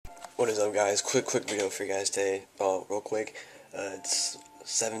What is up, guys? Quick video for you guys today. Real quick. It's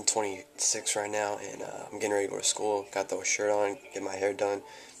 7:26 right now, and I'm getting ready to go to school. Got the shirt on, get my hair done,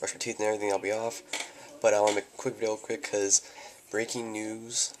 brush my teeth and everything. I'll be off. But I want to make a quick video because breaking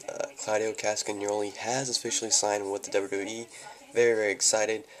news: Claudio Castagnoli has officially signed with the WWE. Very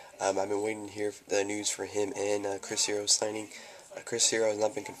excited. I've been waiting to hear the news for him and Cesaro signing. Cesaro has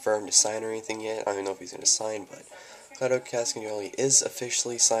not been confirmed to sign or anything yet. I don't even know if he's going to sign, but Claudio Castagnoli is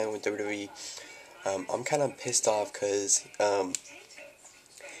officially signed with WWE. I'm kind of pissed off because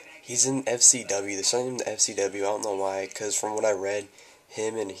he's in FCW. They're signing him to FCW. I don't know why, because from what I read,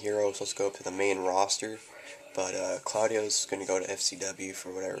 him and Hero are supposed to go up to the main roster, but Claudio's going to go to FCW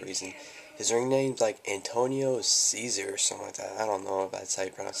for whatever reason. His ring name's like Antonio Cesar or something like that. I don't know if that's how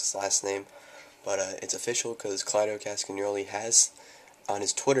you pronounce his last name, but it's official because Claudio Castagnoli has on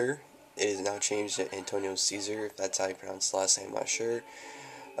his Twitter. It is now changed to Antonio Cesar, if that's how you pronounce the last name, I'm not sure.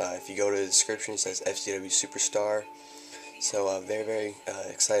 If you go to the description, it says FCW Superstar. So, very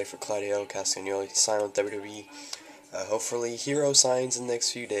excited for Claudio Castagnoli to sign with WWE. Hopefully, Hero signs in the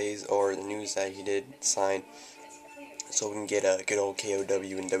next few days, or the news that he did sign, so we can get a good old KOW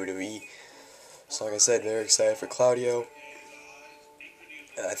in WWE. So, like I said, very excited for Claudio.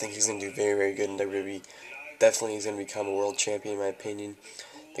 I think he's going to do very good in WWE. Definitely, he's going to become a world champion, in my opinion.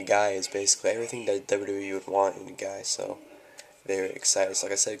 The guy is basically everything that WWE would want in a guy, so very excited. So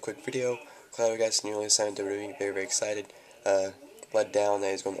like I said, quick video. Claudio Castagnoli signed WWE, very excited. Let down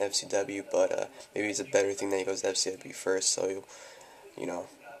that he's going to FCW, but maybe it's a better thing that he goes to FCW first, so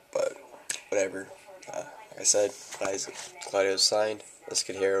but whatever. Like I said, Claudio's signed. Let's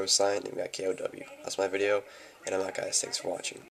get Hero signed, and we got KOW. That's my video, and I'm out, guys. Thanks for watching.